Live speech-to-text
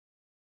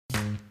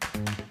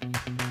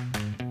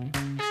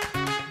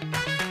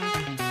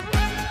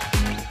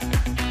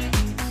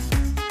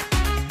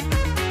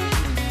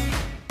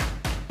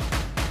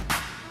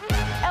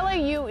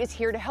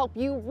here to help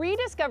you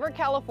rediscover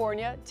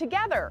California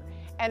together.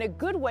 And a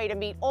good way to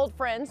meet old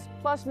friends,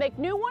 plus make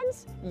new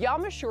ones,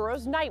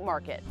 Yamashiro's Night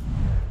Market.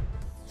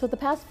 So the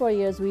past 4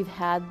 years, we've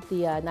had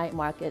the night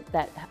market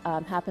that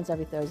happens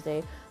every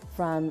Thursday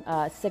from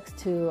 6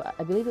 to,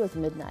 I believe it was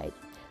midnight.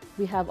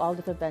 We have all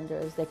different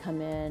vendors. They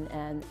come in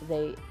and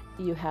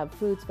you have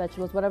fruits,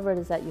 vegetables, whatever it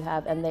is that you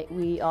have, and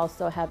we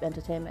also have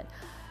entertainment.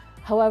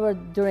 However,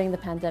 during the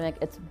pandemic,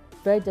 it's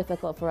very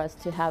difficult for us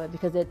to have it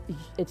because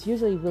it's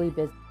usually really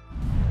busy.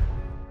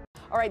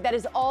 All right, that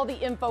is all the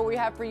info we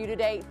have for you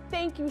today.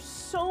 Thank you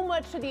so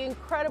much to the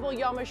incredible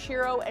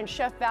Yamashiro and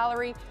Chef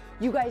Valerie.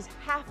 You guys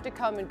have to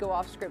come and go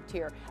off script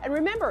here. And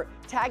remember,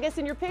 tag us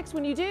in your pics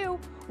when you do.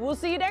 We'll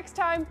see you next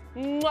time.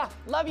 Mwah!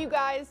 Love you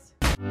guys.